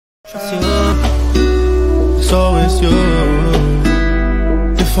It's you, it's always you.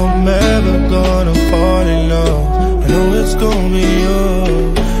 If I'm ever gonna fall in love, I know it's gonna be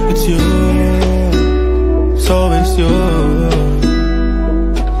you. It's you, it's always you.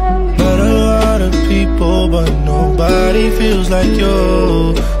 Not a lot of people, but nobody feels like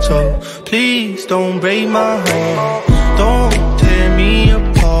you. So please don't break my heart, don't tear me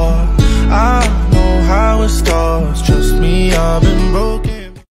apart. I know how it starts, trust me, I've been broken.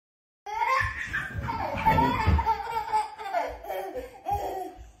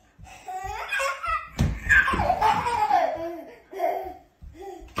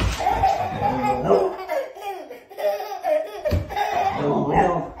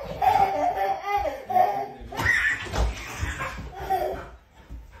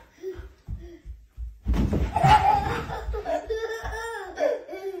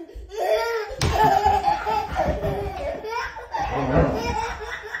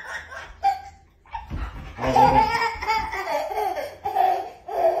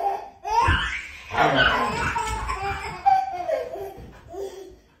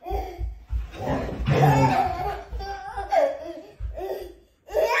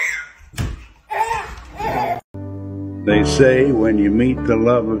 They say when you meet the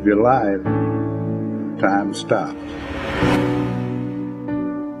love of your life, time stops.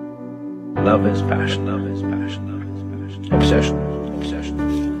 Love is passion, love is passion, love is passion. Obsession, obsession,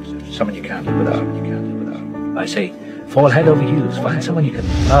 obsession. Someone you can't live without, you can't live without. I say, fall head over heels, find someone you can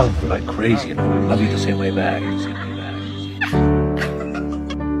love like crazy and who will love you the same way back.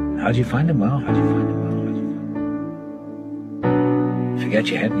 How do you find him? Well, how do you find him? Well, forget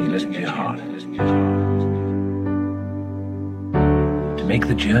your head and you listen to your heart. To make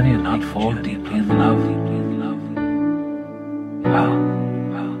the journey and not fall deeply in love. Well,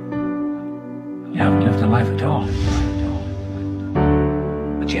 you haven't lived a life at all.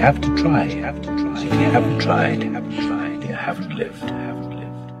 But you have to try. If you haven't tried, you haven't lived.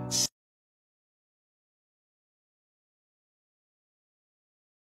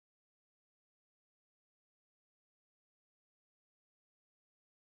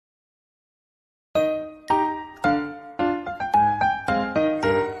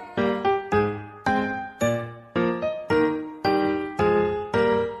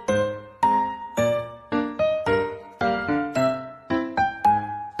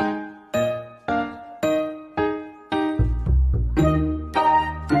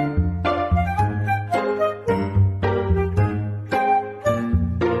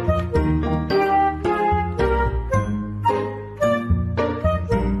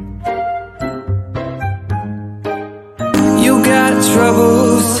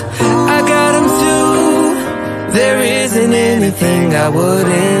 Troubles, I got them too. There isn't anything I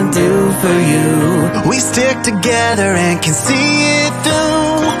wouldn't do for you. We stick together and can see it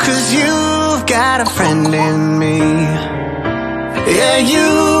through, 'cause you've got a friend in me. Yeah,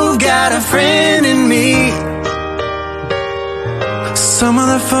 you've got a friend in me. Some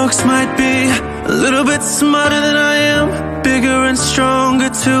other folks might be a little bit smarter than I am, bigger and stronger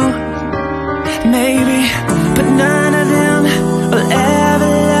too, maybe, but none of them will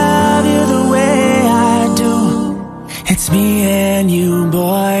ever love you the way I do. It's me and you,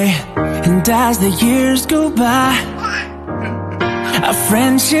 boy, and as the years go by, our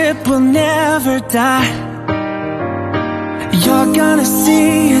friendship will never die. You're gonna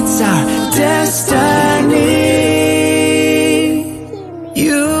see it's our destiny.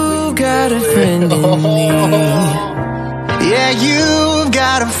 You got a friend in me. Yeah, you've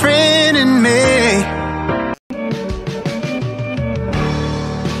got a friend in me.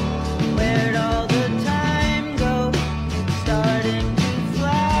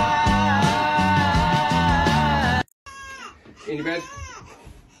 In your bed?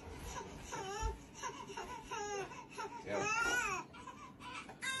 Yeah.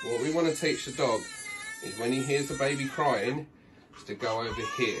 What we want to teach the dog is when he hears the baby crying, is to go over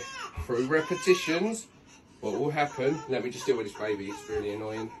here. Through repetitions, what will happen, let me just deal with this baby, it's really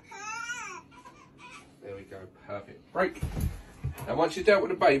annoying. There we go, perfect. Break. And once you've dealt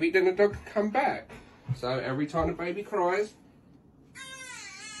with the baby, then the dog can come back. So every time the baby cries,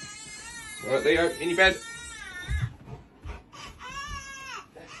 right, there you go, in your bed.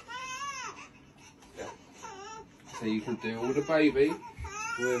 So you can deal with the baby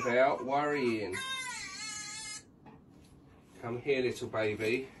without worrying. Come here, little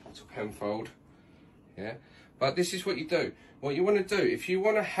baby, little Penfold. Yeah, but this is what you do. What you want to do, if you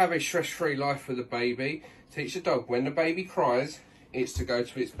want to have a stress-free life for the baby, teach the dog when the baby cries, it's to go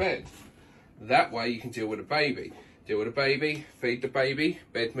to its bed. That way you can deal with the baby. Deal with the baby, feed the baby,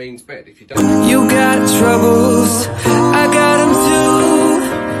 bed means bed. If you don't... You got troubles, I got them too.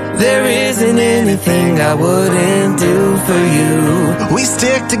 There isn't anything I wouldn't do for you. We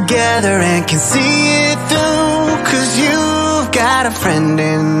stick together and can see it through, 'cause you've got a friend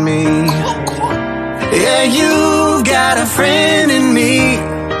in me. Yeah, you've got a friend in me.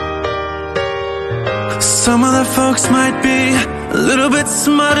 Some other folks might be a little bit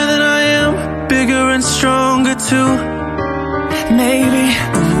smarter than I am, bigger and stronger too, maybe,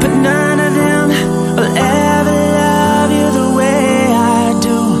 but none of them will ever love you the way I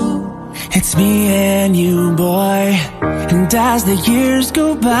do. It's me and you, boy, and as the years go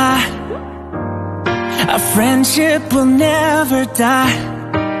by, our friendship will never die.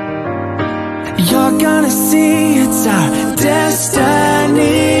 You're gonna see it's our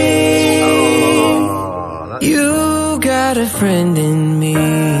destiny. You got a friend in me.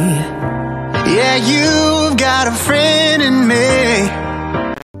 Yeah, you've got a friend in me.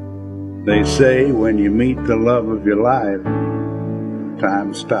 They say when you meet the love of your life,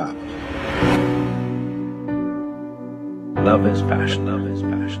 time stops. Love is passion, love is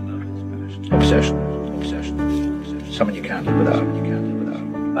passion, love is passion. Obsession, obsession, obsession. Someone you can't live without, you can't live without.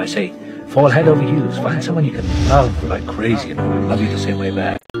 I say, fall head over heels, find someone you can love like crazy and who will love you the same way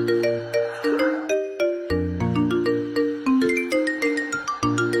back.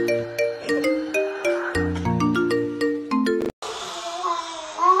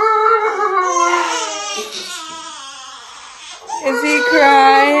 Is he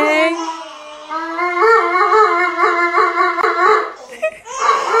crying?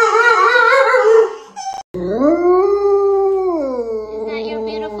 Is that your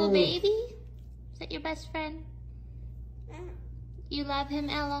beautiful baby? Is that your best friend? You love him,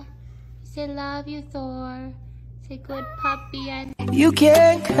 Ella? Say love you, Thor. Say good puppy and You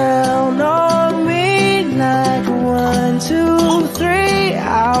can count on me like 1, 2, 3,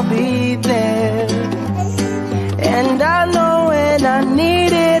 I'll be there. And I know when I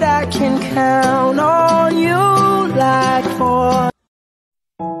need it, I can count on you like 4.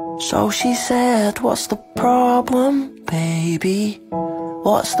 So she said, what's the problem, baby?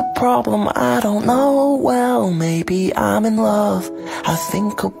 What's the problem? I don't know. Well, maybe I'm in love. I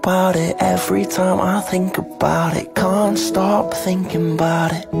think about it every time I think about it. Can't stop thinking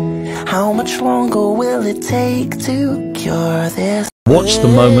about it. How much longer will it take to cure this? Watch the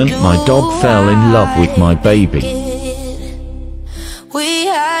moment my dog fell in love with my baby. We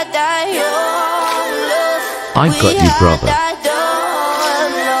had that young love. I got you, brother.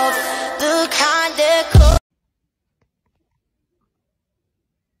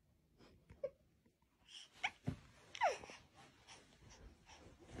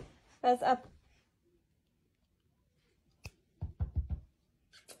 That's up.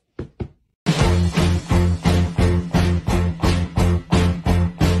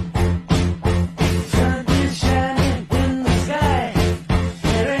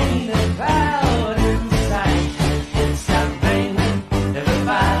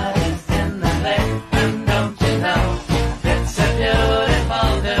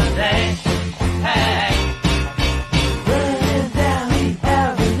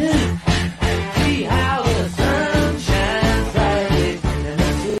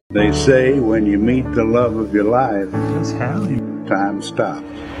 They say when you meet the love of your life, time stops.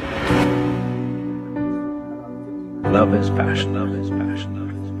 Love is passion, love is passion,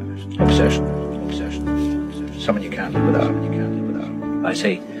 love is passion. Obsession, obsession, obsession. Someone you can't live without, you can't live without. I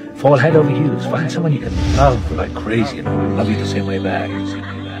say, fall head over heels, find someone you can love like crazy and who will love you the same way back.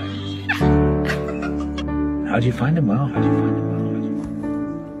 How'd you find him? Well, how'd you find him?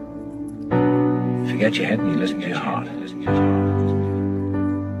 Well, forget your head and you listen to your heart.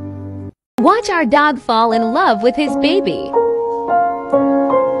 Watch our dog fall in love with his baby.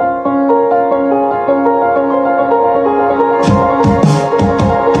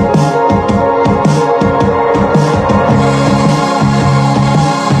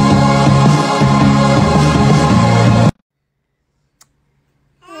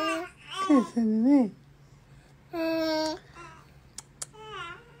 Listen to me.